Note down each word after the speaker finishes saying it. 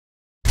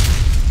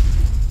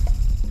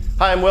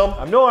Hi, I'm Will.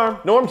 I'm Norm.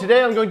 Norm,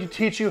 today I'm going to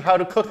teach you how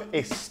to cook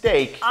a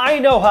steak. I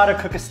know how to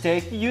cook a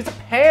steak. You use a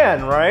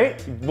pan,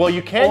 right? Well,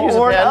 you can use a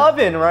pan. Or an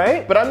oven,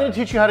 right? But I'm going to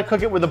teach you how to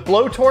cook it with a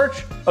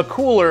blowtorch, a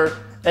cooler,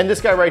 and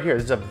this guy right here.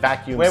 This is a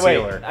vacuum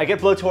sealer. Wait. I get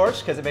blowtorch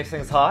because it makes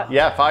things hot?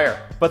 Yeah,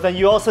 fire. But then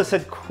you also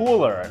said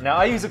cooler. Now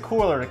I use a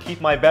cooler to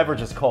keep my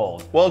beverages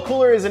cold. Well, a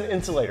cooler is an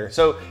insulator.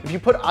 So if you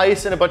put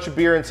ice and a bunch of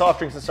beer and soft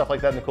drinks and stuff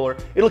like that in the cooler,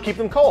 it'll keep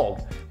them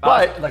cold.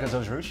 But like a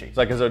zojirushi. It's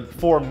like a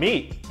for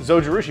meat.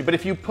 Zojirushi. But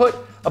if you put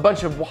a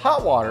bunch of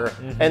hot water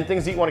and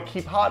things that you want to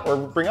keep hot or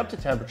bring up to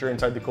temperature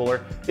inside the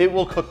cooler, it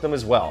will cook them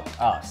as well.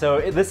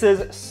 So this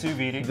is sous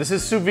vide. This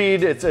is sous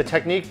vide. It's a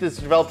technique that's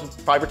developed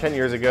 5 or 10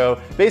 years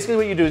ago. Basically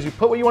what you do is you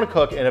put what you want to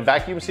cook in a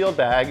vacuum sealed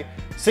bag,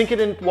 sink it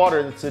in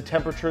water that's the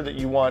temperature that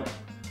you want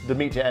the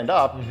meat to end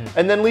up,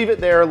 and then leave it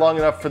there long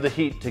enough for the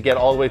heat to get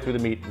all the way through the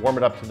meat, warm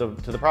it up to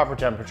the proper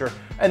temperature,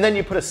 and then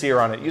you put a sear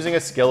on it using a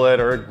skillet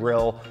or a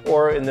grill,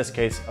 or in this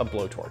case, a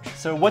blowtorch.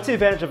 So what's the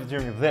advantage of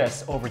doing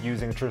this over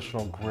using a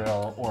traditional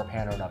grill or a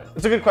pan or an oven?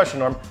 It's a good question,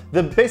 Norm.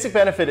 The basic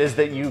benefit is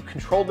that you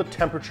control the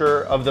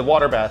temperature of the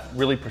water bath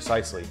really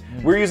precisely.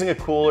 We're using a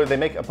cooler. They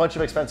make a bunch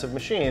of expensive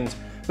machines,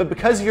 but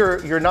because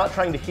you're not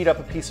trying to heat up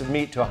a piece of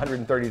meat to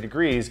 130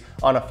 degrees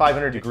on a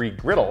 500-degree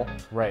griddle,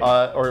 right.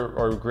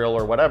 or grill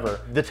or whatever,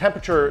 the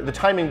temperature, the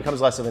timing becomes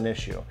less of an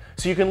issue.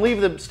 So you can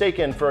leave the steak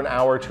in for an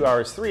hour, 2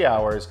 hours, 3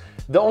 hours.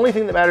 The only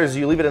thing that matters is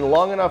you leave it in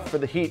long enough for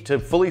the heat to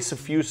fully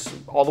suffuse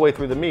all the way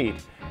through the meat,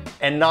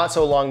 and not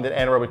so long that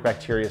anaerobic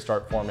bacteria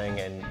start forming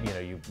and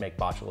you make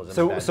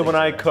botulism. So when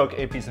I cook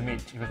a piece of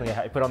meat, typically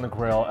I put it on the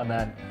grill and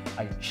then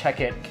I check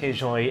it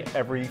occasionally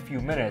every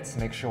few minutes to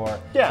make sure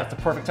it's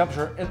the perfect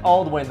temperature and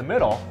all the way in the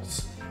middle.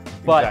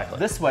 But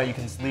this way you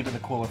can leave it in the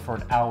cooler for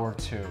an hour or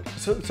two.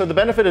 So the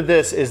benefit of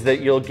this is that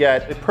you'll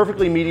get a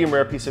perfectly medium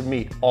rare piece of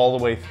meat all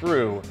the way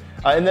through.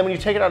 And then when you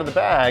take it out of the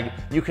bag,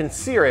 you can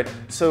sear it.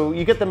 So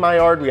you get the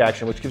Maillard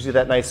reaction, which gives you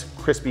that nice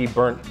crispy,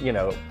 burnt,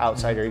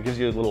 outside here. It gives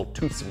you a little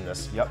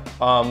toothsomeness. Yep.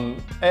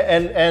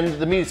 And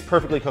the meat is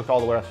perfectly cooked all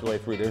the way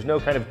through. There's no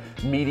kind of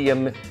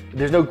medium,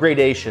 there's no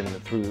gradation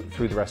through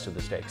the rest of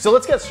the steak. So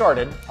let's get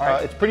started. All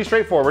right. It's pretty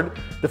straightforward.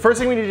 The first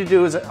thing we need to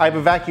do is, I have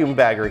a vacuum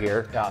bagger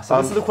here. Yeah, so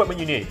this is the equipment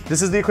you need.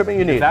 This is the equipment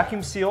you need.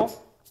 Vacuum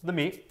seal the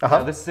meat.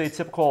 This is a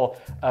typical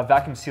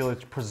vacuum sealer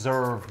to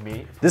preserve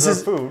meat. This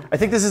is food. I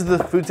think this is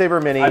the Food Saver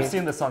Mini. I've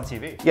seen this on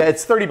TV. Yeah,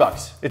 it's 30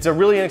 bucks. It's a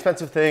really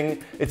inexpensive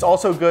thing. It's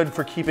also good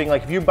for keeping,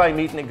 like if you buy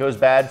meat and it goes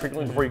bad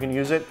frequently before you can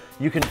use it,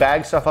 you can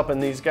bag stuff up in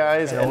these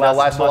guys and they'll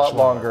last a lot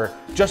longer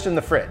just in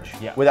the fridge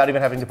without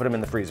even having to put them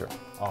in the freezer.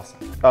 Awesome.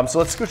 So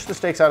let's squish the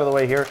steaks out of the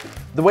way here.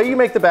 The way you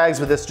make the bags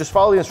with this, just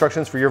follow the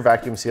instructions for your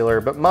vacuum sealer,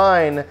 but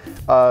mine,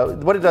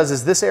 what it does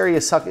is this area,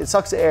 it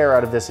sucks air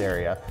out of this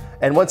area.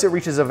 And once it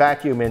reaches a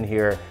vacuum in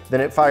here,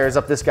 then it fires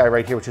up this guy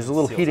right here, which is a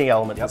little heating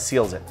element that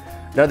seals it.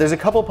 Now there's a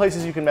couple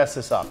places you can mess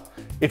this up.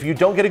 If you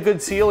don't get a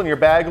good seal and your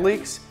bag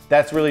leaks,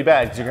 that's really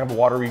bad because you're gonna have a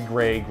watery,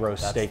 gray,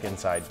 gross steak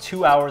inside.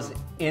 2 hours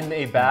in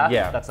a bath?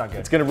 Yeah. That's not good.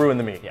 It's gonna ruin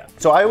the meat. Yeah.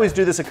 So I always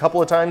do this a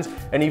couple of times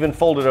and even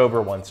fold it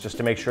over once just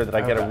to make sure that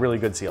I get a really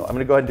good seal. I'm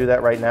gonna go ahead and do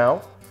that right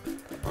now.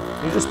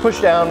 You just push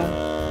down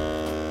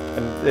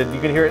and you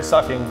can hear it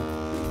sucking.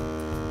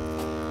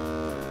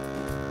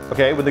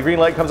 Okay, when the green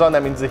light comes on,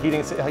 that means the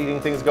heating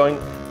thing is going,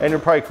 and you're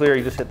probably clear,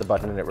 you just hit the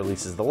button and it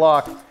releases the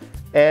lock,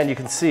 and you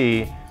can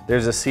see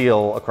there's a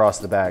seal across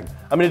the bag.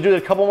 I'm gonna do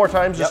it a couple more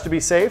times just to be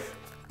safe.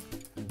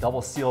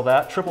 Double seal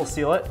that, triple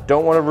seal it.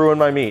 Don't wanna ruin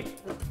my meat.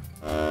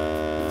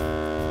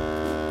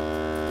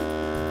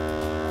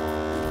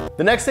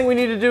 The next thing we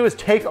need to do is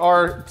take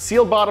our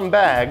sealed bottom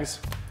bags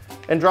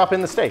and drop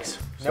in the steaks.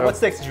 Now what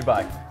steaks did you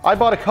buy? I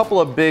bought a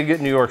couple of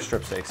big New York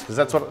strip steaks because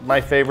that's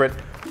my favorite.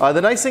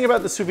 The nice thing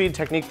about the sous vide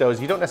technique though is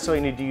you don't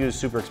necessarily need to use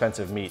super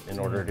expensive meat in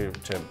order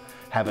to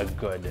have a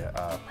good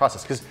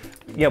process. Because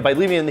by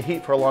leaving it in the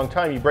heat for a long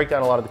time, you break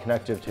down a lot of the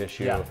connective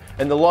tissue. Yeah.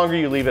 And the longer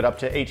you leave it, up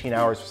to 18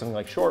 hours for something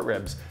like short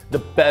ribs, the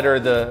better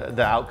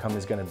the outcome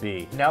is gonna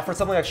be. Now for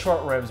something like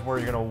short ribs where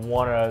you're gonna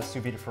wanna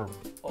sous vide for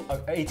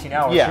 18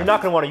 hours, you're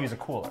not gonna wanna use a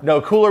cooler. No,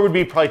 a cooler would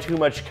be probably too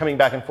much coming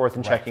back and forth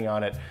and checking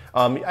on it.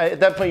 At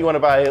that point you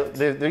wanna buy,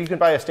 you can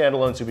buy a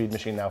standalone sous vide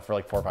machine now for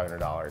like $400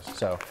 or $500.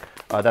 So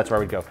that's where I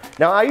would go.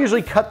 Now I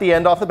usually cut the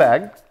end off the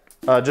bag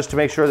just to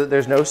make sure that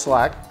there's no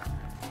slack.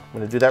 I'm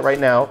gonna do that right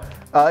now.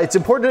 It's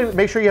important to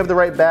make sure you have the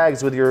right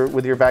bags with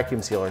your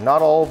vacuum sealer.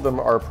 Not all of them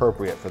are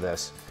appropriate for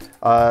this.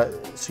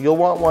 So you'll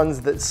want ones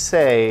that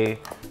say,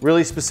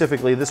 really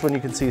specifically, this one you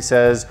can see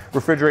says,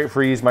 refrigerate,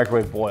 freeze,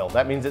 microwave, boil.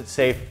 That means it's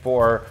safe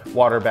for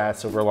water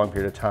baths over a long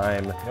period of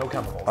time. No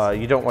chemicals.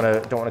 You don't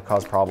wanna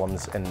cause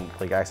problems and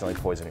like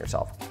accidentally poison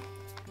yourself.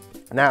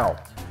 Now,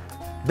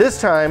 this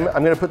time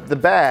I'm gonna put the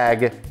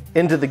bag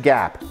into the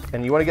gap.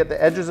 And you wanna get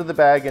the edges of the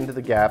bag into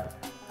the gap.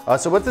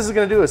 So what this is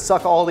gonna do is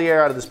suck all the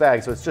air out of this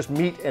bag, so it's just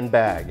meat and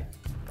bag.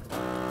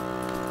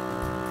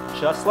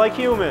 Just like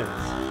humans.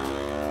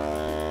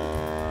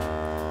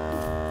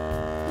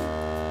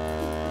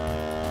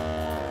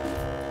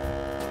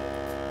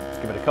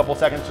 Just give it a couple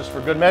seconds just for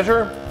good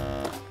measure.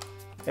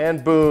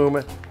 And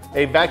boom,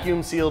 a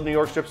vacuum sealed New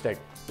York strip steak.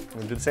 I'm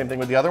gonna do the same thing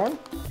with the other one.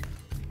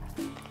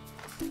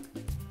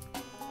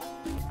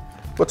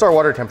 What's our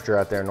water temperature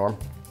out there, Norm?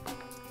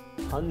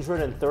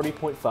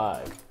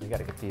 130.5. We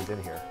gotta get these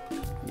in here.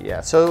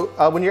 Yeah, so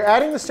when you're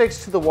adding the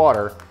steaks to the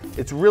water,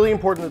 it's really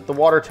important that the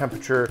water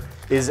temperature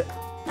is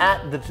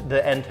at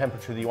the end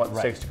temperature that you want the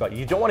steaks to go at.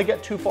 You don't want to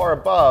get too far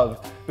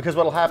above, because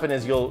what'll happen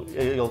is you'll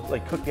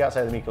like cook the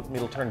outside of the meat,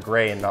 it'll turn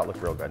gray and not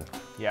look real good.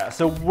 Yeah,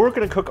 so we're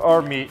gonna cook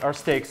our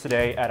steaks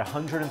today at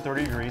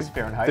 130 degrees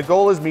Fahrenheit. The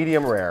goal is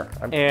medium rare.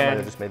 I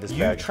and just made this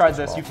you tried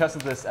this, you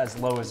tested this as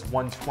low as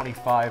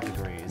 125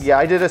 degrees. Yeah,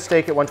 I did a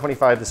steak at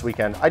 125 this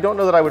weekend. I don't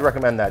know that I would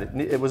recommend that.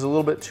 It was a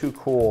little bit too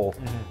cool.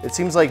 It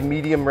seems like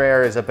medium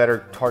rare is a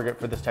better target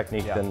for this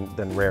technique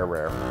than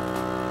rare.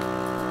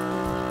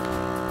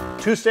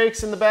 2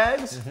 steaks in the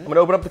bags. I'm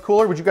gonna open up the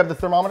cooler. Would you grab the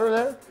thermometer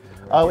there?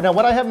 Now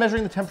what I have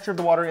measuring the temperature of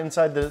the water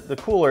inside the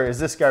cooler is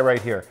this guy right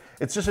here.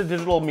 It's just a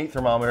digital meat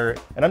thermometer,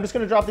 and I'm just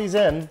gonna drop these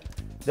in.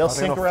 They'll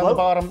sink around the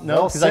bottom.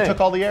 No, because I took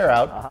all the air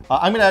out.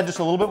 I'm gonna add just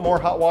a little bit more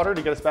hot water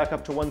to get us back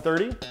up to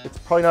 130. It's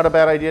probably not a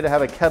bad idea to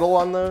have a kettle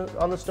on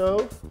the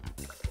stove.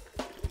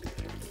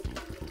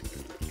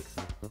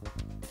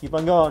 Keep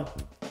on going.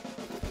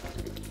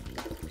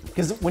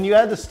 Because when you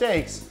add the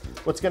steaks,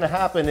 what's going to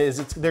happen is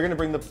they're going to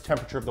bring the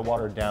temperature of the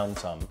water down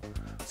some.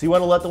 So you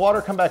want to let the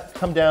water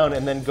come down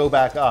and then go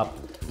back up,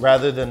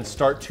 rather than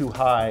start too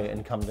high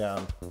and come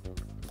down. So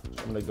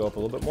I'm going to go up a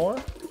little bit more.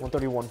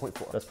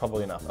 131.4. That's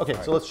probably enough. Okay,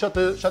 so let's shut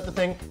the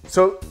thing.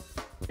 So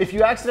if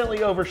you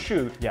accidentally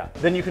overshoot,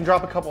 then you can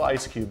drop a couple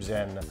ice cubes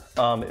in.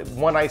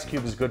 1 ice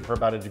cube is good for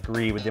about 1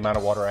 degree with the amount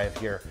of water I have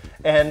here.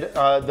 And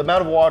the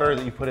amount of water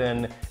that you put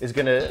in is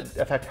going to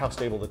affect how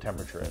stable the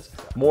temperature is.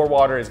 More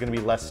water is going to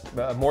be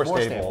more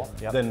stable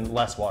than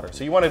less water.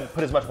 So you want to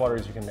put as much water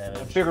as you can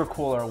manage. A bigger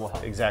cooler will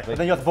help. Exactly. But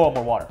then you have to boil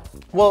more water.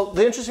 Well,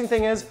 the interesting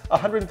thing is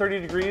 130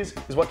 degrees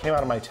is what came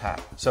out of my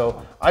tap.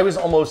 So I was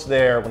almost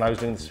there when I was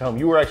doing this at home.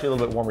 You were actually a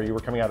little bit warmer. You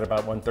were coming out at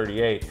about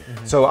 138.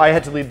 So I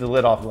had to leave the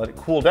lid off and let it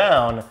cool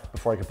down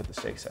before I could put the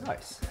steaks in.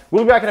 Nice.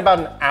 We'll be back in about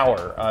an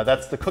hour.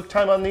 That's the cook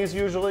time on these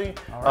usually.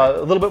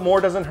 A little bit more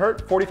doesn't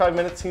hurt. 45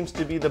 minutes seems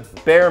to be the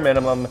bare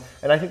minimum,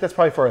 and I think that's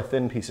probably for a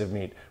thin piece of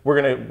meat.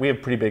 We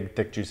have pretty big,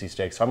 thick, juicy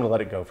steaks, so I'm gonna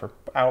let it go for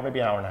maybe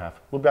an hour and a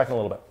half. We'll be back in a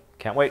little bit.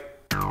 Can't wait.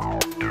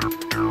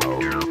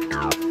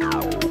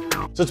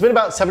 So it's been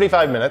about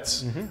 75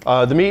 minutes.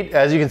 The meat,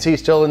 as you can see,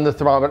 still in the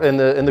thermometer,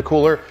 in the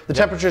cooler. The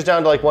temperature's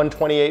down to like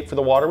 128 for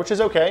the water, which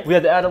is okay. We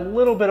had to add a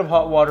little bit of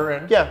hot water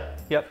in. Yeah.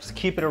 Yep, just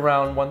keep it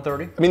around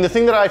 130. I mean, the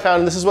thing that I found,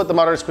 and this is what the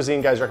Modernist Cuisine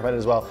guys recommended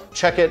as well,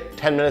 check it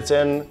 10 minutes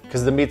in,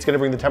 because the meat's gonna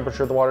bring the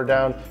temperature of the water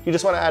down. You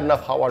just wanna add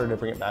enough hot water to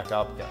bring it back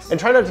up. Yes. And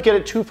try not to get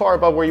it too far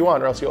above where you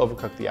want, or else you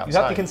overcook the outside. You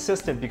have to be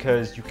consistent,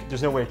 because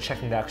there's no way of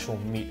checking the actual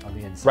meat on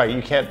the inside. Right,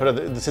 you can't put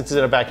it, since it's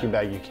in a vacuum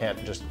bag, you can't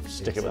just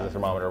stick it with a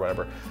thermometer or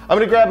whatever. I'm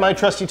gonna grab my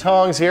trusty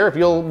tongs here. If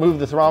you'll move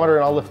the thermometer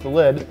and I'll lift the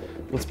lid.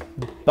 Let's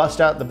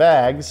bust out the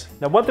bags.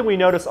 Now, one thing we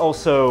noticed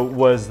also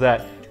was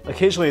that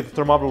occasionally the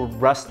thermometer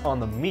would rest on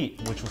the meat,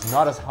 which was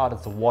not as hot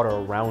as the water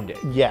around it.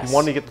 Yes. You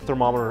wanted to get the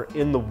thermometer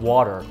in the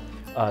water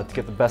to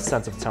get the best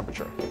sense of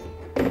temperature.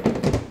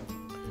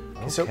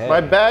 Okay. So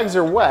my bags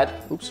are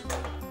wet. Oops.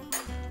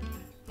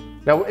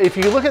 Now, if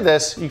you look at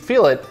this, you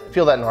feel it.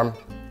 Feel that, Norm?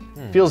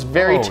 Feels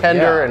very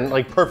tender and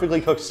like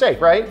perfectly cooked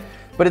steak, right?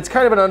 But it's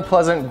kind of an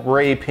unpleasant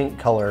gray pink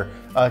color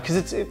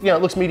because it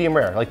looks medium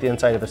rare, like the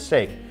inside of a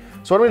steak.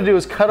 So what I'm gonna do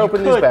is cut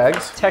open these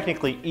bags.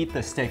 Technically eat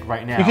the steak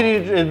right now. You could eat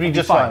it, it'd be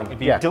just fine. It'd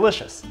be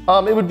delicious.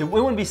 It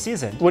wouldn't be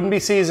seasoned. Wouldn't be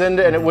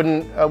seasoned, and it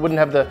wouldn't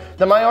have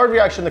the Maillard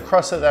reaction. The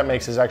crust that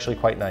makes is actually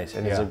quite nice,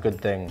 and is a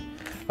good thing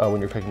when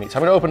you're cooking meat. So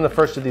I'm gonna open the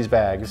first of these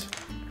bags,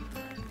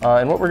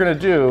 and what we're gonna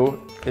do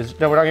is,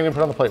 no, we're not gonna put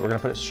it on the plate. We're gonna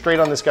put it straight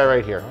on this guy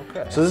right here.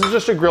 Okay. So this is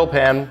just a grill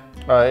pan.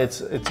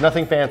 It's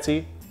nothing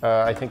fancy.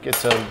 I think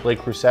it's a Le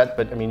Creuset,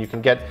 but I mean you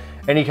can get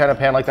any kind of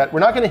pan like that.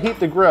 We're not gonna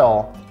heat the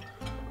grill.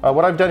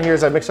 What I've done here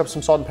is I've mixed up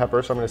some salt and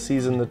pepper, so I'm going to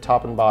season the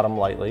top and bottom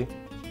lightly.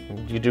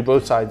 You do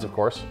both sides, of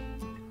course.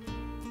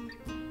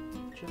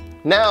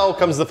 Now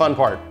comes the fun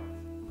part.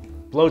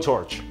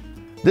 Blowtorch.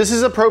 This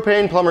is a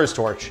propane plumber's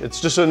torch.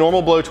 It's just a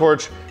normal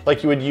blowtorch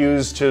like you would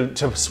use to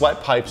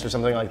sweat pipes or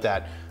something like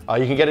that.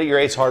 You can get it at your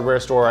Ace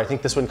Hardware store. I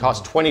think this one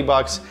cost 20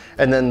 bucks,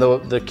 and then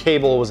the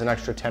cable was an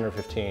extra 10 or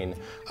 15.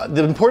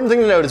 The important thing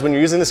to note is when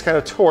you're using this kind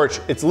of torch,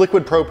 it's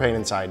liquid propane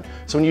inside.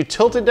 So when you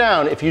tilt it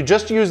down, if you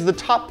just use the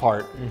top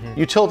part,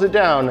 you tilt it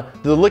down,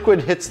 the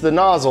liquid hits the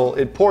nozzle,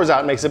 it pours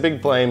out, makes a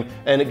big flame,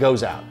 and it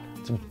goes out.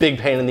 It's a big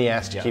pain in the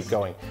ass to keep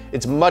going.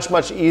 It's much,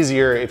 much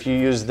easier if you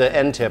use the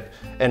end tip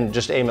and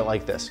just aim it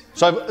like this.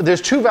 So there's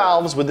 2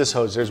 valves with this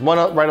hose. There's one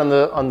right on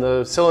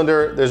the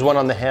cylinder, there's one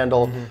on the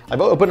handle.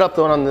 I've opened up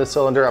the one on the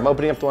cylinder, I'm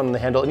opening up the one on the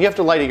handle, and you have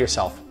to light it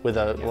yourself with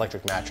an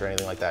electric match or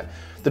anything like that.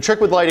 The trick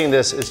with lighting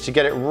this is to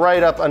get it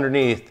right up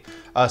underneath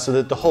so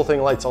that the whole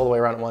thing lights all the way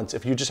around at once.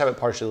 If you just have it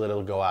partially lit,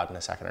 it'll go out in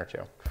a second or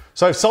two.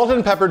 So I've salted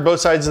and peppered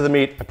both sides of the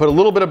meat. I put a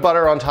little bit of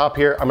butter on top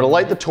here. I'm gonna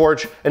light the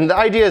torch, and the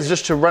idea is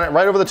just to run it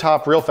right over the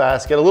top real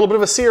fast, get a little bit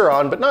of a sear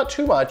on, but not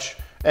too much,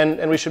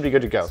 and we should be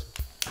good to go.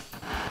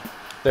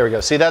 There we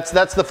go. See, that's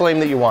the flame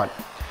that you want.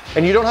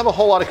 And you don't have a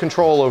whole lot of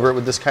control over it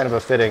with this kind of a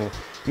fitting.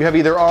 You have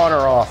either on or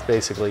off,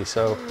 basically,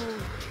 so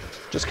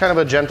Just kind of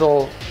a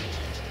gentle.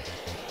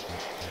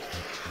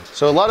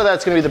 So a lot of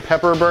that's going to be the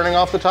pepper burning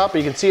off the top, but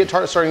you can see it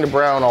starting to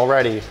brown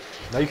already.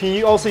 Now you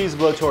can also use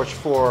the blowtorch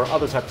for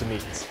other types of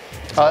meats.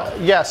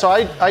 Yeah, so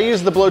I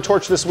used the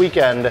blowtorch this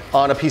weekend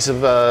on a piece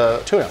of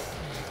tuna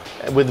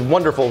with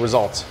wonderful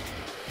results.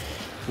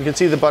 You can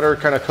see the butter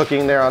kind of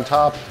cooking there on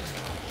top.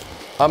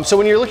 So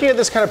when you're looking at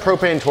this kind of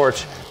propane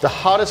torch, the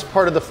hottest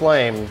part of the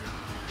flame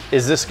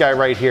is this guy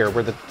right here,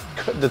 where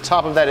the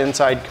top of that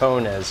inside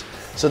cone is.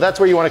 So that's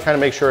where you want to kind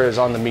of make sure it is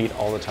on the meat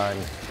all the time.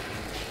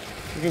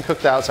 You can cook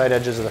the outside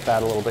edges of the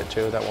fat a little bit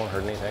too, that won't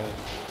hurt anything.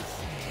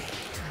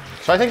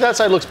 So I think that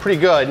side looks pretty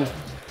good.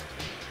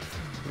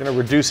 I'm gonna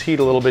reduce heat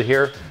a little bit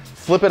here.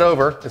 Flip it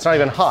over, it's not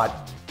even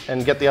hot,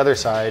 and get the other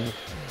side.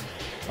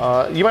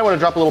 You might want to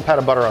drop a little pat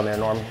of butter on there,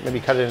 Norm. Maybe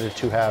cut it into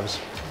 2 halves.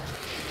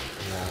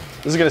 Yeah.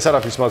 This is gonna set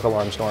off your smoke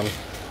alarms, Norm.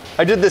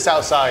 I did this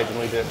outside when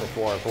we did it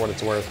before, for what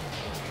it's worth.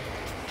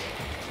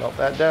 Melt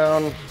that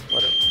down.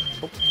 Let it.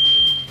 Oh.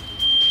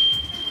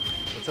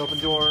 Let's open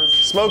doors.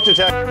 Smoke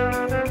detector.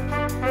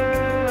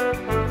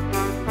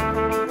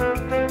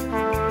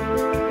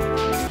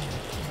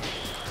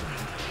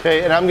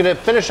 Okay, and I'm gonna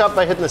finish up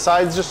by hitting the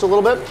sides just a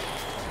little bit.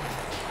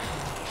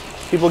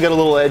 People get a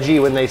little edgy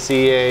when they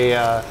see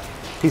a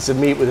piece of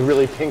meat with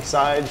really pink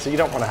sides, so you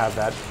don't want to have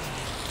that.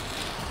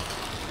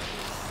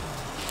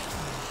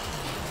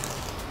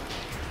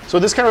 So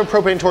this kind of a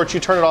propane torch, you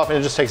turn it off and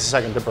it just takes a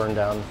second to burn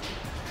down.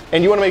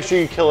 And you want to make sure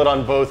you kill it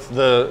on both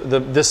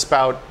this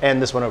spout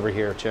and this one over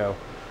here too.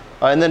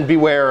 And then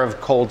beware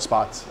of cold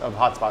spots, of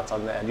hot spots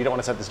on the end. You don't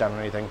want to set this down or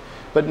anything,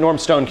 but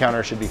Norm's stone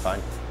counter should be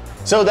fine.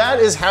 So that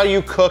is how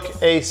you cook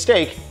a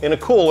steak in a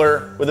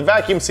cooler with a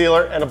vacuum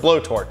sealer and a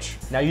blowtorch.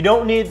 Now you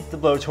don't need the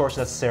blowtorch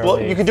necessarily. Well,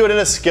 you can do it in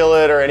a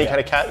skillet or any kind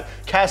of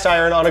cast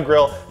iron on a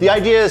grill. The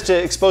idea is to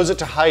expose it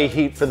to high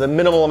heat for the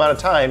minimal amount of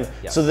time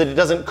so that it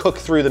doesn't cook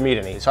through the meat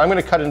any. So I'm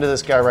gonna cut into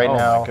this guy right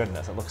now. Oh my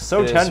goodness, it looks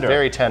so tender. It's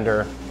very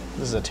tender.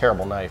 This is a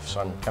terrible knife, so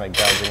I'm kind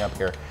of gouging up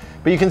here.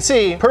 But you can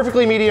see,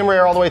 perfectly medium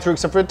rare all the way through,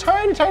 except for a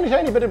tiny, tiny,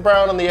 tiny bit of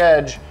brown on the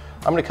edge.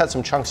 I'm gonna cut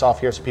some chunks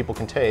off here so people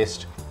can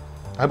taste.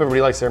 I hope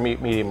everybody likes their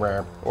meat medium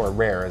rare, or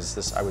rare as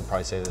this, I would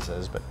probably say this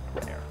is, but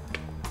rare.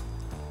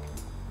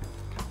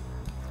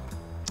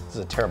 This is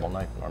a terrible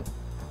knife, Norm.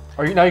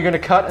 Now you're gonna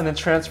cut and then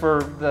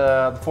transfer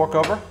the fork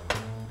over?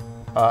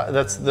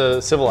 That's the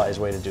civilized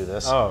way to do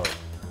this. Oh,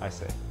 I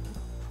see.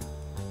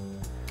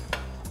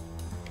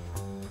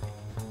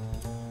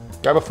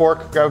 Grab a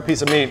fork, grab a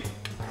piece of meat.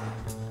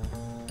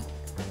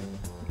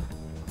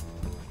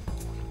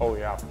 Oh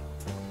yeah.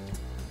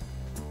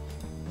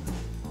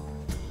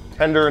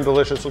 Tender and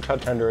delicious. Look how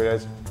tender it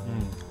is.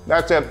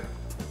 That's it.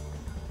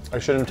 I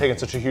shouldn't have taken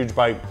such a huge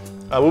bite.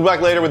 We'll be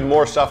back later with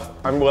more stuff.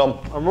 I'm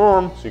Will. I'm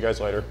Norm. See you guys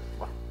later.